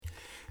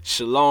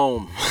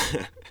Shalom.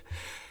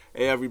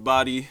 Hey,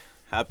 everybody.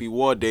 Happy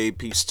War Day.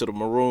 Peace to the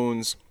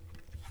Maroons.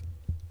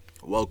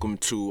 Welcome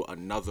to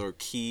another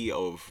key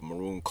of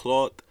Maroon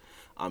Cloth.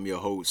 I'm your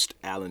host,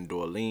 Alan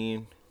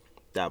Dorleen,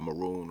 that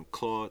Maroon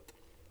Cloth.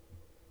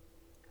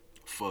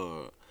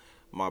 For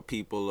my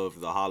people of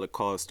the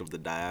Holocaust, of the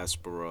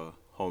diaspora,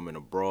 home and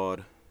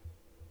abroad.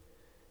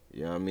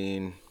 You know what I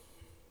mean?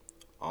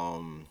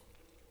 Um,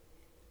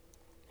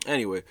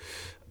 anyway,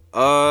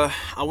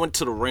 I went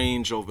to the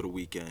range over the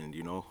weekend,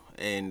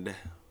 and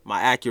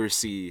my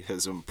accuracy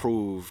has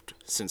improved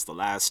since the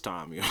last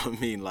time, you know what I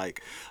mean?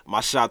 Like,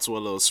 my shots were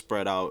a little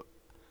spread out.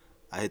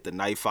 I hit the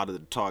knife out of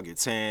the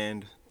target's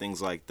hand,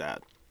 things like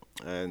that.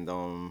 And,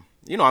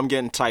 I'm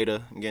getting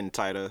tighter.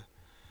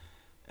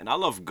 And I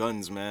love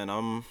guns, man.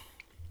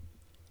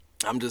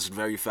 I'm just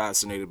very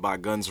fascinated by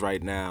guns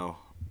right now.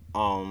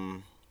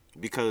 Um,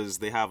 because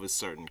they have a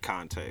certain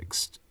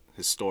context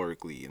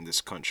historically in this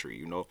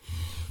country,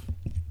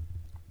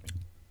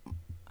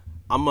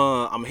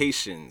 I'm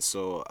Haitian,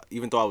 so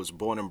even though I was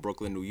born in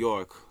Brooklyn, New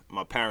York,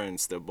 my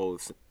parents they're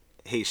both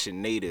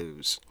Haitian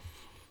natives.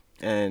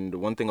 And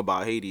one thing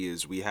about Haiti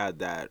is we had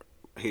that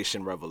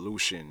Haitian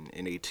Revolution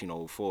in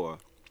 1804,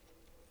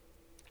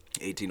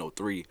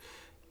 1803,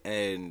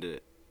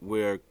 and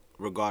we're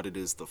regarded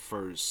as the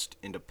first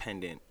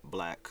independent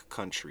black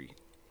country,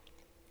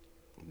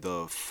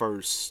 the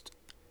first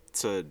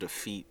to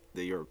defeat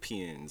the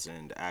Europeans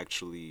and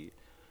actually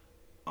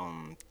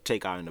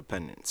take our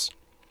independence.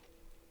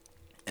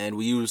 And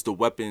we used the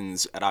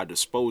weapons at our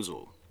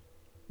disposal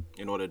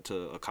in order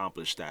to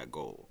accomplish that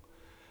goal.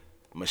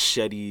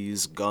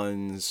 Machetes,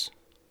 guns,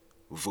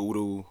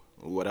 voodoo,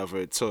 whatever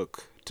it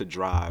took to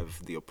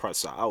drive the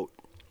oppressor out.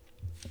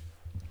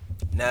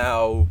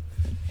 Now,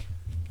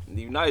 in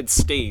the United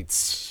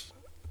States,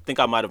 I think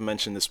I might have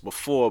mentioned this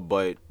before,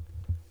 but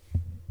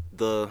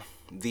the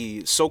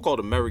the so-called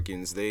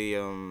Americans, they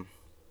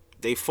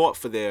fought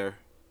for their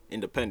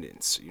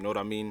independence. You know what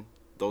I mean?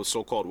 Those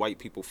so-called white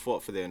people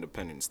fought for their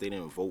independence. They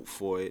didn't vote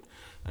for it,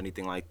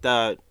 anything like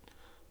that.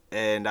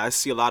 And I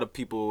see a lot of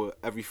people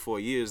every 4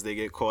 years they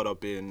get caught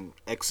up in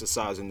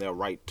exercising their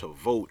right to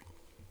vote.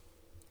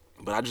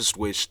 But I just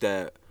wish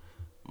that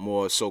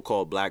more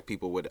so-called black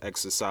people would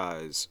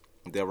exercise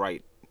their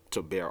right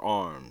to bear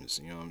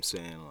arms. You know what I'm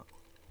saying?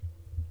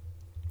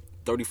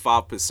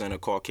 35%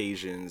 of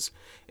Caucasians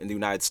in the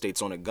United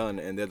States own a gun,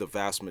 and they're the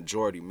vast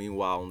majority.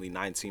 Meanwhile, only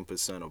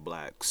 19% of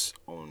blacks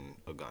own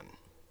a gun.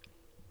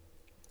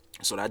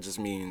 So that just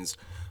means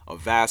a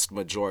vast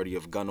majority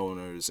of gun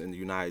owners in the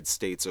United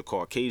States are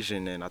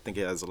Caucasian, and I think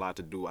it has a lot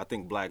to do. I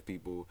think black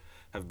people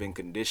have been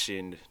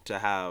conditioned to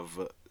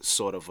have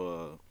sort of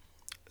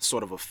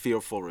a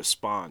fearful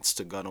response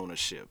to gun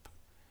ownership.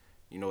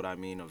 You know what I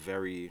mean? A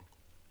very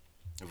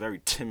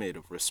timid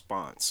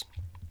response.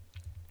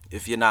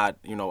 If you're not,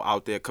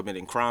 out there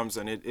committing crimes,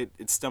 and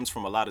it stems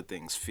from a lot of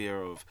things.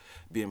 Fear of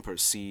being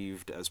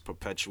perceived as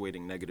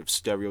perpetuating negative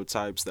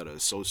stereotypes that are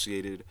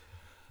associated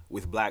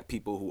with black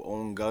people who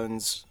own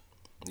guns,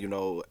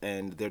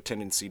 and their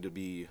tendency to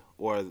be,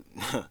 or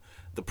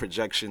the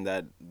projection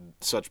that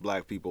such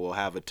black people will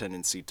have a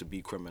tendency to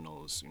be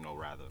criminals,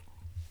 rather.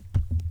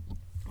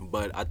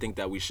 But I think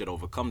that we should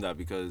overcome that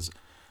because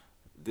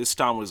this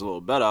time was a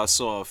little better. I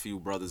saw a few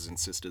brothers and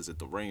sisters at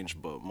the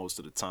range, but most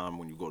of the time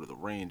when you go to the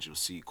range, you'll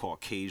see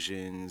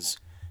Caucasians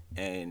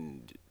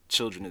and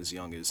children as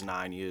young as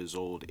 9 years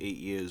old, 8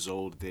 years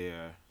old.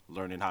 They're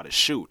learning how to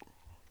shoot.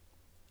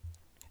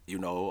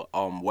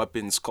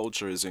 Weapons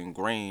culture is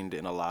ingrained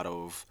in a lot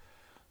of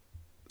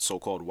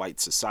so-called white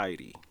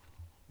society.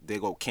 They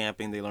go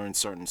camping, they learn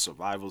certain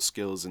survival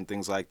skills and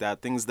things like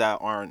that, things that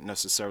aren't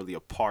necessarily a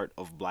part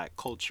of black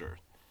culture.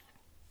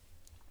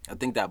 I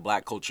think that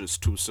black culture is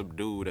too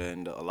subdued,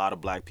 and a lot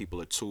of black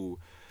people are too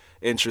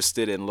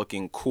interested in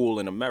looking cool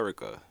in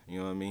America. You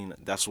know what I mean?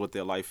 That's what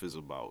their life is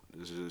about.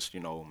 It's just,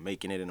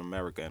 making it in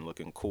America and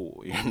looking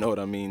cool. You know what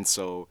I mean?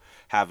 So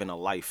having a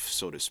life,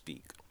 so to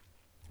speak.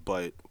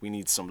 But we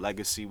need some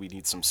legacy. We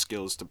need some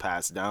skills to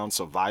pass down.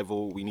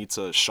 Survival. We need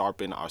to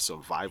sharpen our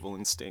survival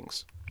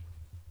instincts,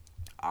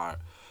 our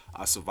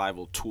our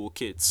survival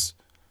toolkits.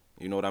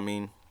 You know what I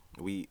mean?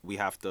 We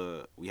have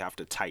to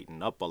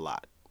tighten up a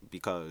lot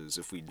because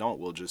if we don't,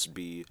 we'll just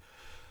be.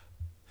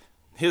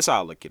 Here's how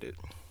I look at it.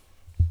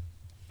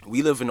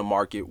 We live in a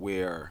market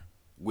where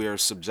we're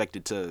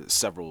subjected to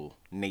several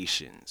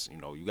nations.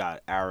 You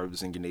got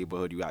Arabs in your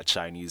neighborhood, you got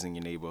Chinese in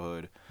your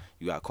neighborhood,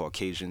 you got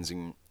Caucasians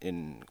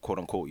in quote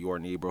unquote your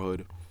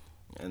neighborhood,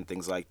 and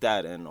things like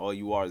that. And all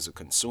you are is a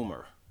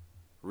consumer,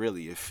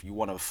 really. If you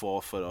want to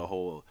fall for the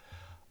whole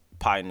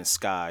pie in the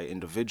sky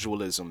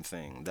individualism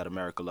thing that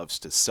America loves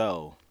to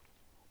sell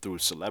through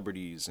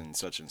celebrities and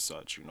such,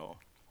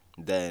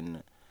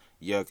 then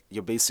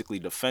you're basically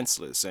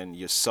defenseless and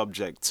you're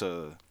subject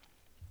to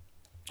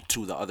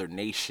the other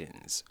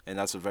nations, and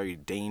that's a very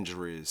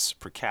dangerous,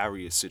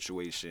 precarious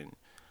situation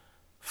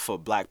for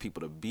black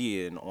people to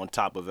be in on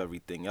top of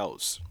everything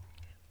else.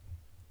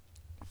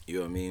 You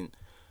know what I mean?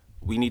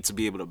 We need to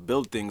be able to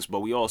build things,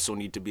 but we also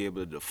need to be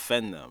able to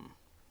defend them.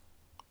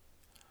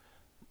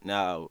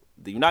 Now,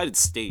 the United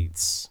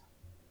States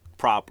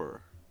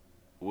proper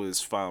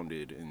was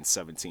founded in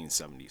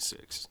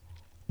 1776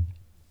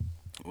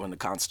 when the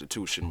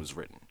Constitution was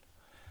written.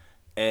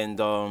 And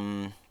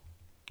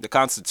the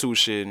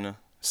Constitution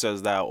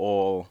says that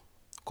all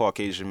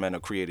Caucasian men are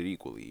created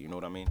equally. You know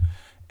what I mean?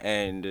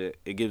 And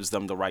it gives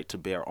them the right to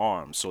bear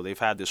arms. So they've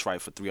had this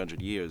right for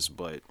 300 years,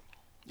 but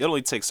it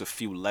only takes a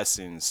few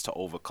lessons to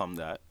overcome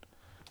that.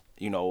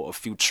 You know, a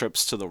few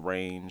trips to the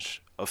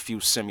range, a few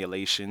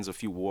simulations, a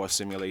few war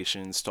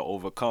simulations to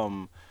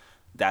overcome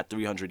that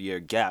 300-year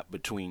gap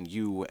between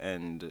you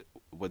and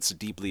what's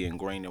deeply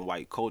ingrained in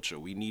white culture.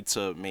 We need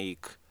to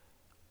make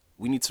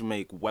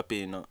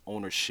weapon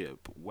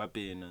ownership,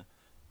 weapon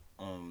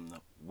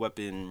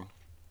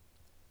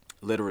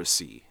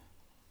literacy,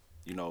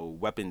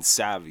 weapon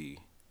savvy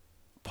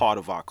part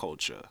of our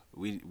culture.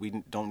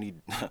 We don't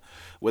need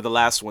we're the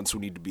last ones who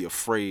need to be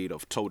afraid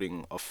of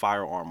toting a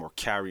firearm or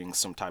carrying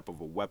some type of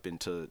a weapon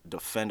to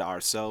defend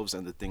ourselves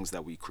and the things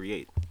that we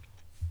create.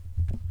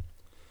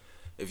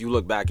 If you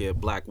look back at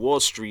Black Wall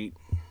Street,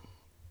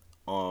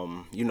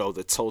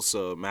 the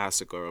Tulsa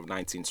massacre of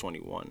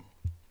 1921.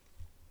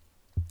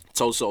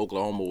 Tulsa,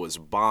 Oklahoma was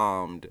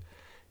bombed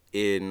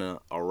in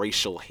a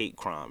racial hate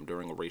crime,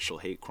 during a racial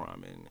hate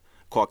crime. And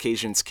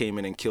Caucasians came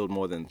in and killed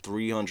more than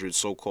 300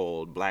 so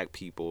called black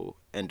people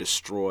and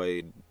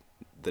destroyed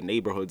the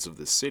neighborhoods of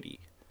the city.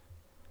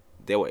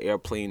 There were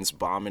airplanes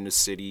bombing the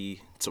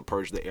city to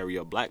purge the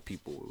area of black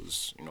people. It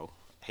was,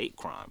 hate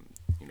crime.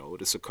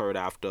 This occurred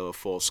after a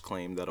false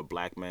claim that a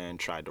black man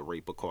tried to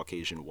rape a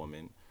Caucasian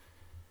woman.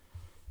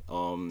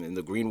 In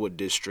the Greenwood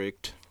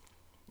district,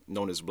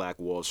 known as Black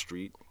Wall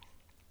Street,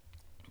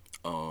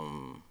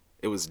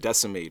 it was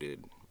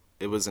decimated.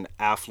 It was an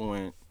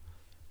affluent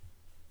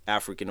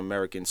African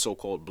American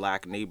so-called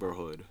black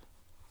neighborhood,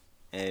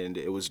 and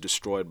it was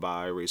destroyed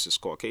by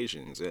racist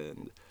Caucasians.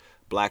 And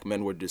black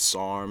men were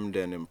disarmed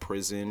and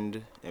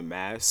imprisoned en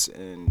masse.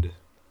 And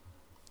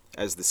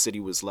as the city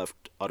was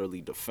left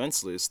utterly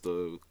defenseless,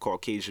 the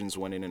Caucasians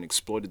went in and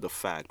exploited the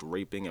fact,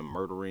 raping and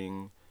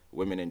murdering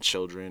women and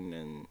children.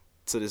 And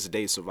to this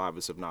day,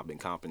 survivors have not been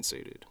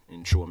compensated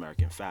in true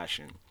American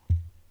fashion.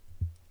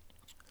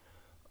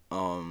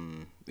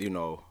 You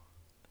know,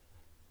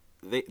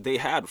 they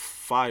had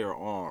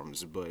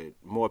firearms, but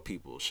more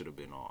people should have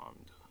been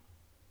armed.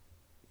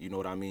 You know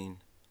what I mean?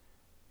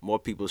 More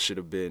people should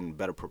have been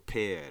better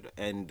prepared.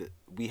 And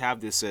we have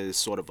this as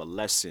sort of a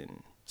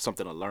lesson,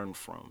 something to learn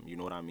from. You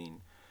know what I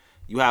mean?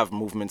 You have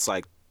movements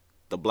like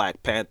the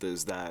Black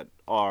Panthers that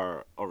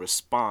are a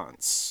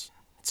response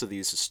to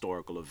these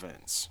historical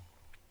events.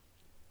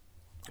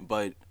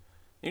 But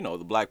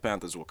the Black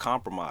Panthers were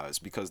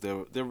compromised because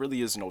there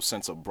really is no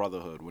sense of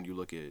brotherhood when you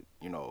look at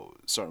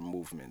certain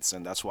movements,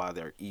 and that's why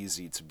they're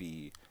easy to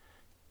be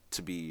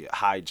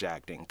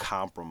hijacked and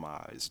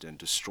compromised and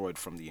destroyed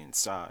from the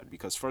inside.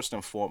 Because first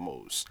and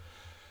foremost,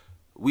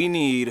 we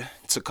need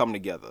to come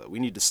together. We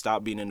need to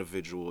stop being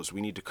individuals.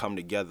 We need to come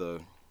together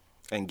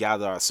and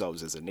gather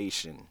ourselves as a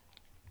nation.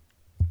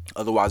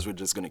 Otherwise, we're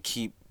just going to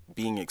keep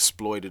being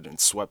exploited and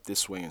swept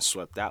this way and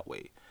swept that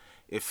way.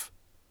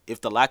 If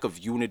the lack of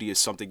unity is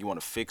something you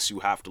want to fix, you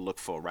have to look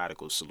for a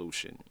radical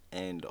solution.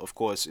 And of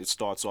course, it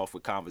starts off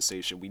with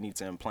conversation. We need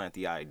to implant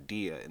the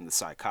idea in the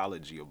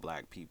psychology of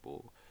black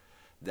people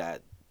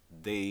that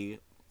they're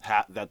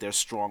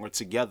stronger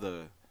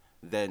together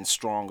than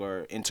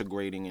stronger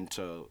integrating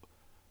into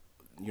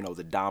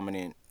the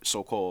dominant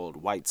so-called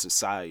white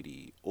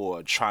society,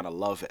 or trying to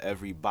love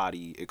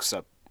everybody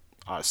except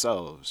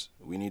ourselves.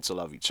 We need to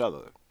love each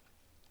other.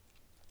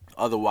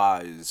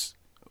 Otherwise,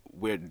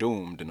 we're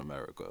doomed in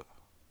America.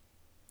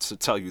 To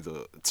tell you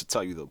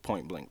the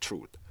point blank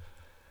truth.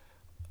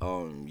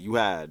 You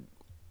had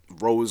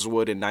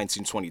Rosewood in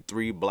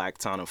 1923,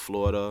 Blacktown in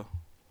Florida,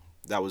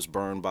 that was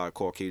burned by a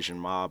Caucasian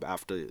mob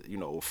after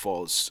a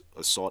false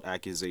assault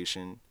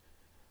accusation,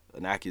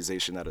 an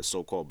accusation that a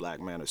so-called black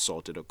man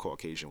assaulted a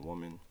Caucasian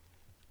woman.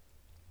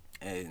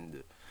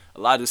 And a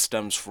lot of this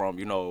stems from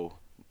 1700s,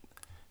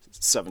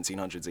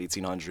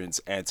 1800s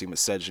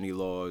anti-misogyny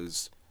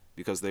laws,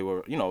 because they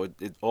were,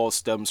 it all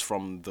stems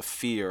from the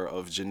fear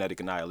of genetic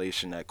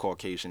annihilation that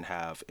Caucasian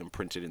have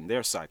imprinted in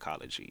their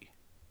psychology.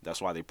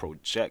 That's why they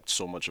project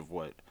so much of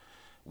what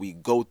we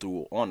go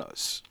through on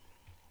us,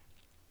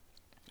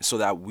 so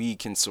that we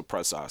can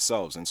suppress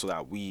ourselves and so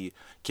that we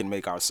can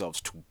make ourselves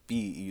to be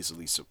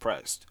easily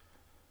suppressed.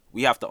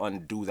 We have to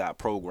undo that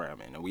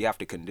programming, and we have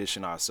to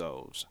condition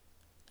ourselves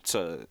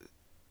to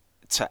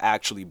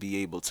actually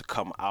be able to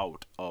come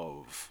out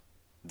of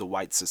the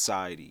white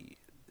society,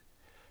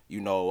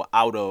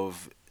 out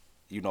of,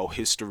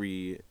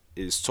 history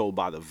is told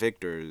by the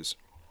victors.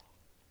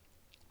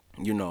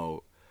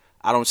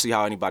 I don't see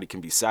how anybody can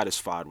be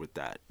satisfied with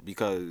that,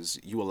 because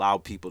you allow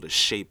people to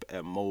shape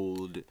and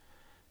mold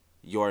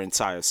your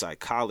entire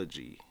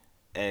psychology,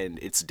 and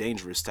it's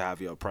dangerous to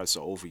have your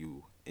oppressor over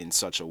you in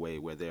such a way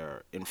where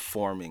they're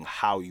informing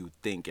how you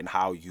think and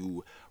how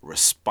you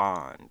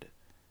respond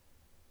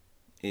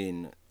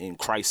in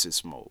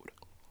crisis mode.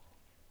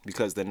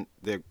 because then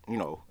they're,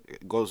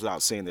 it goes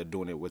without saying they're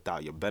doing it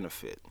without your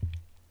benefit.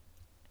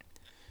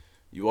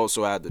 You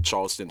also had the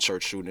Charleston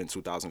church shooting in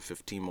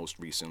 2015 most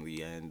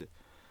recently, and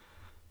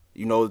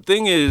the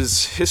thing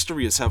is,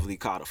 history is heavily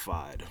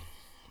codified.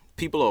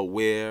 People are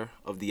aware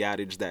of the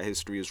adage that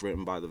history is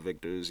written by the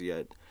victors,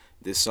 yet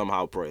this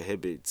somehow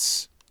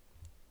prohibits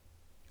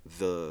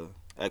the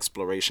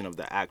exploration of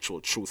the actual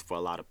truth for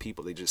a lot of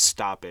people. They just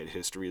stop at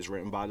history is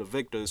written by the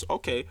victors.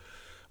 Okay,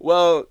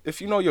 well,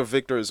 if you know your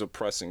victor is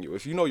oppressing you,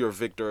 if you know your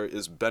victor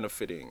is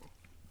benefiting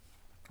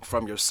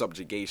from your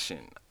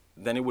subjugation,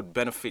 then it would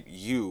benefit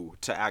you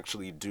to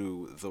actually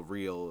do the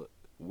real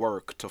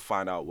work to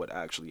find out what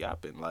actually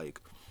happened.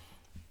 Like,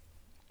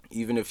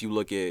 even if you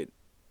look at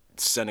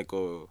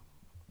Seneca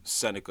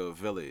Seneca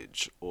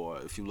Village,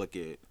 or if you look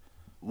at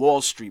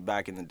Wall Street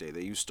back in the day,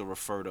 they used to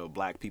refer to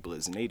black people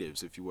as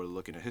natives. If you were to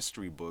look in a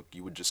history book,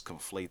 you would just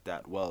conflate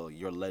that. Well,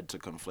 you're led to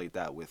conflate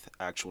that with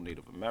actual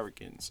Native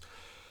Americans.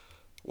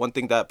 One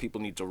thing that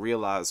people need to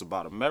realize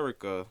about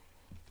America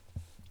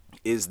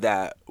is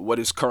that what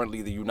is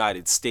currently the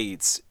United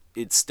States,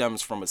 it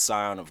stems from a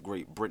scion of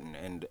Great Britain.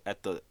 And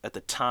at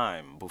the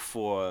time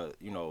before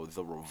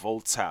the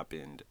revolts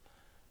happened,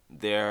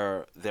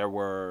 there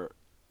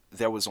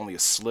was only a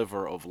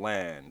sliver of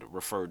land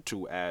referred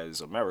to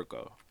as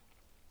America.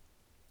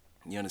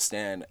 You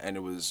understand? And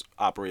it was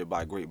operated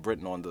by Great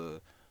Britain on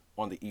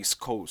the east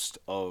coast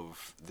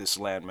of this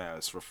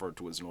landmass referred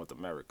to as North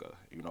America.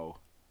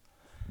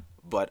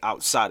 But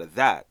outside of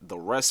that, the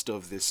rest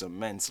of this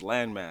immense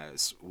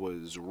landmass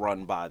was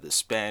run by the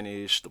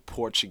Spanish, the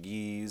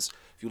Portuguese.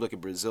 If you look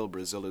at Brazil,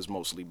 Brazil is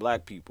mostly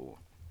black people.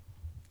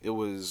 It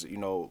was,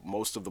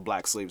 most of the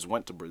black slaves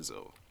went to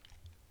Brazil.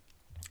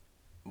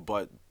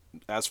 But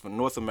as for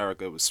North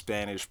America, it was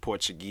Spanish,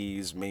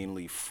 Portuguese,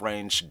 mainly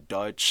French,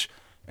 Dutch,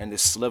 and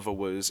this sliver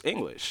was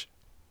English.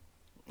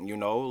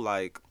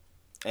 Like,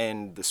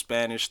 and the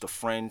Spanish, the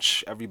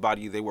French,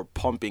 everybody, they were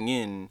pumping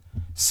in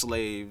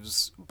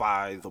slaves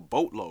by the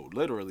boatload,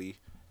 literally.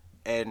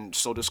 And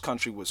so this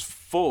country was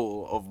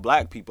full of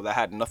black people that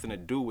had nothing to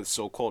do with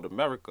so-called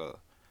America.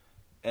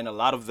 And a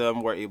lot of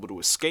them were able to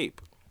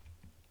escape.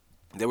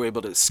 They were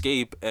able to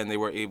escape, and they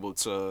were able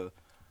to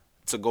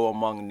go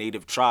among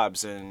native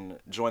tribes and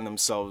join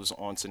themselves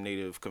onto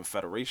native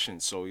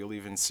confederations. So you'll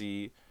even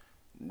see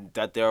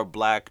that there are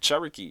black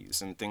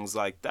Cherokees and things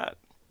like that,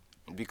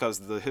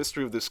 because the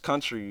history of this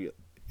country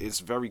is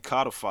very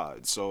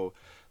codified. So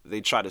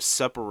they try to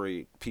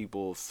separate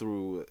people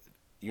through,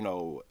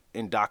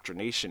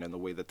 indoctrination and the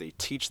way that they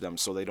teach them,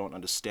 so they don't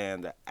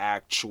understand the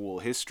actual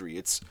history.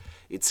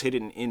 It's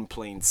hidden in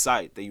plain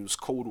sight. They use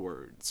code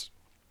words.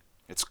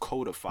 It's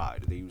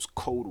codified. They use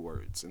code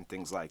words and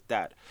things like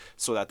that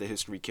so that the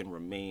history can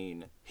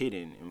remain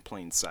hidden in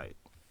plain sight.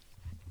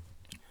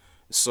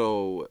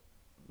 So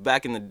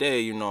back in the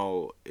day,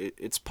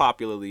 it's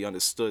popularly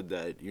understood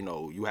that,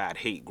 you had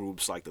hate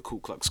groups like the Ku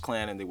Klux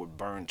Klan, and they would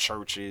burn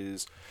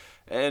churches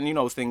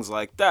and, things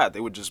like that. They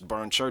would just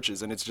burn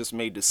churches, and it's just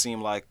made to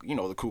seem like,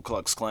 the Ku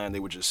Klux Klan,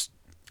 they were just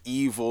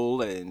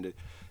evil, and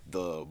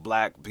the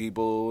black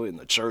people in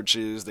the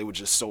churches, they were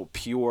just so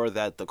pure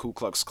that the Ku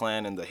Klux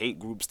Klan and the hate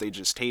groups, they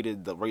just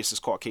hated the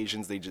racist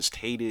Caucasians, they just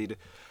hated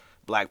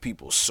black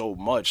people so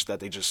much that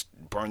they just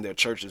burned their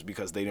churches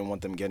because they didn't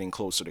want them getting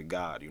closer to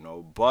God.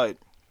 But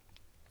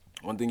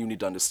one thing you need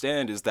to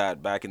understand is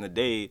that back in the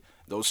day,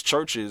 those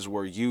churches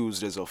were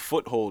used as a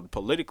foothold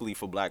politically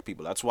for black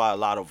people. That's why a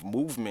lot of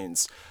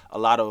movements, a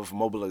lot of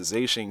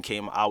mobilization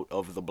came out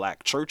of the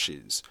black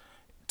churches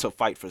to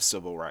fight for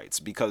civil rights,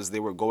 because they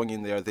were going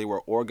in there, they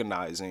were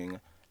organizing,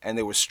 and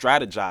they were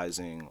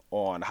strategizing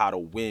on how to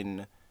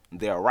win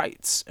their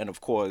rights. And of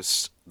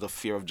course, the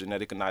fear of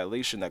genetic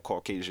annihilation that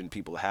Caucasian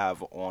people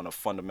have on a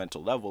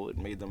fundamental level, it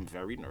made them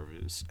very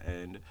nervous.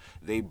 And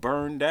they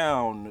burned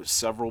down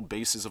several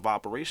bases of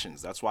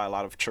operations. That's why a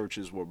lot of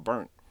churches were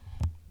burnt.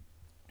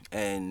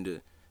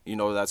 And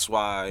that's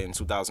why in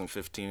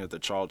 2015 at the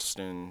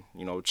Charleston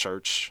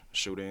church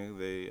shooting,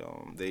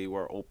 they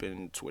were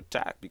open to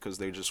attack, because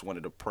they just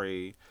wanted to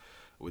pray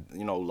with,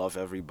 love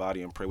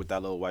everybody and pray with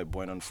that little white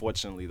boy. And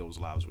unfortunately, those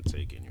lives were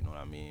taken. You know what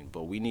I mean?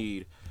 But we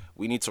need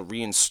to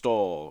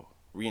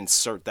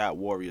reinsert that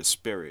warrior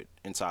spirit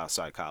into our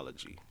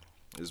psychology,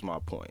 is my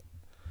point.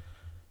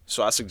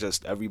 So I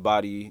suggest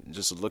everybody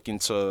just look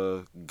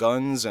into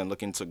guns and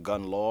look into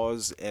gun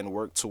laws and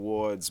work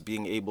towards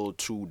being able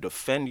to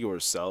defend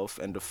yourself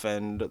and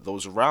defend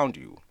those around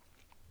you.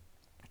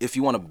 If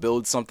you want to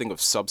build something of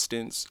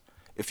substance,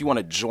 if you want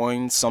to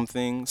join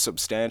something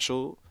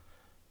substantial,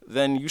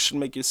 then you should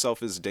make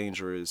yourself as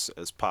dangerous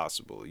as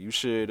possible. You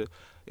should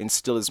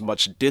instill as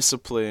much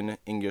discipline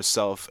in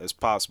yourself as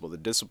possible. The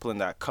discipline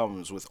that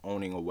comes with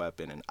owning a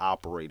weapon and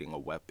operating a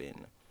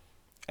weapon,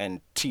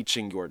 and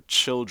teaching your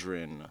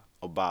children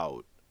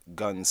about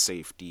gun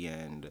safety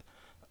and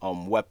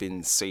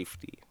weapon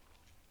safety.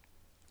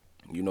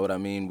 You know what I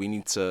mean? We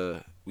need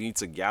to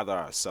gather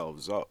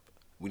ourselves up.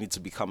 We need to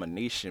become a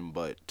nation,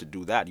 but to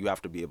do that, you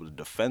have to be able to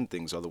defend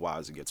things.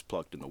 Otherwise, it gets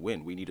plucked in the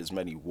wind. We need as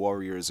many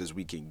warriors as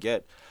we can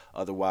get.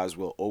 Otherwise,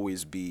 we'll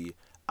always be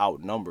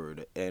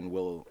outnumbered, and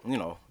we're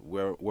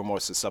more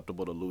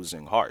susceptible to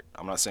losing heart.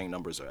 I'm not saying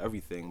numbers are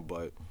everything,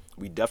 but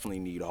we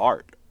definitely need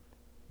heart.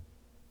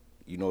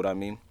 You know what I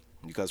mean?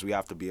 Because we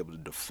have to be able to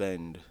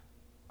defend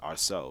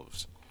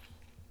ourselves.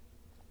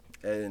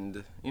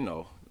 And,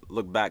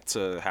 look back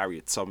to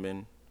Harriet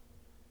Tubman,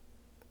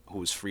 who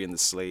was freeing the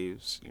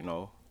slaves,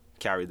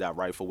 carried that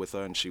rifle with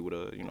her, and she would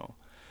have,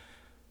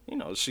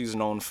 she's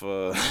known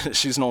for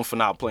she's known for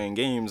not playing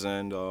games.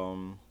 And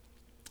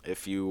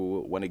if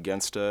you went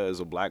against her as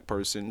a black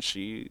person,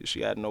 she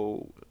had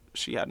no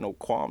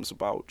qualms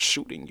about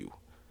shooting you.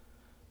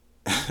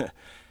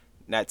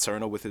 Nat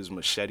Turner with his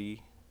machete,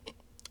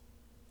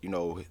 you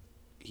know,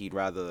 he'd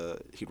rather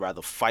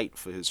fight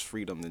for his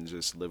freedom than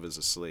just live as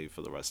a slave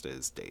for the rest of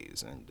his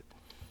days. And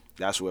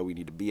that's where we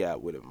need to be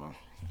at with it, man.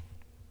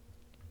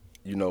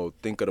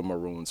 Think of the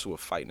Maroons who are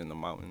fighting in the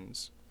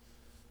mountains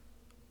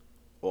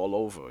all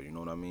over, you know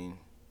what I mean?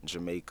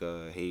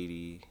 Jamaica,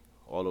 Haiti,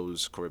 all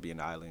those Caribbean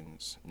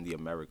islands, in the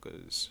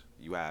Americas.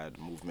 You had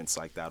movements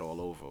like that all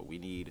over.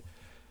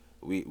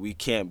 We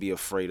can't be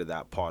afraid of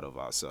that part of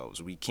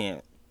ourselves. We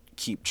can't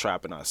keep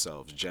trapping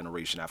ourselves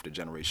generation after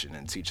generation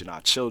and teaching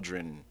our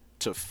children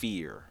to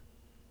fear.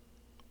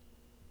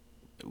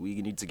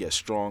 We need to get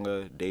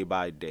stronger day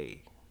by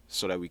day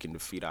so that we can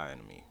defeat our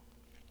enemy.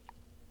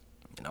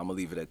 And I'm gonna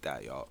leave it at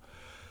that, y'all.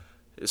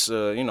 It's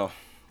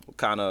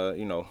kind of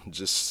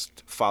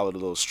just follow the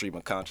little stream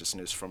of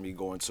consciousness from me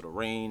going to the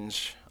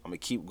range. I'm gonna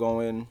keep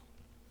going,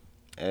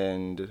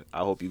 and I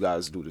hope you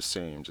guys do the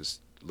same.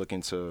 Just look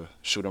into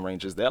shooting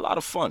ranges. They're a lot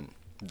of fun.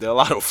 They're a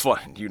lot of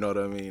fun. You know what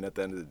I mean? At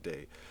the end of the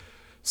day.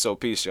 So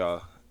peace,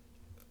 y'all.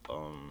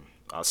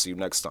 I'll see you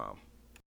next time.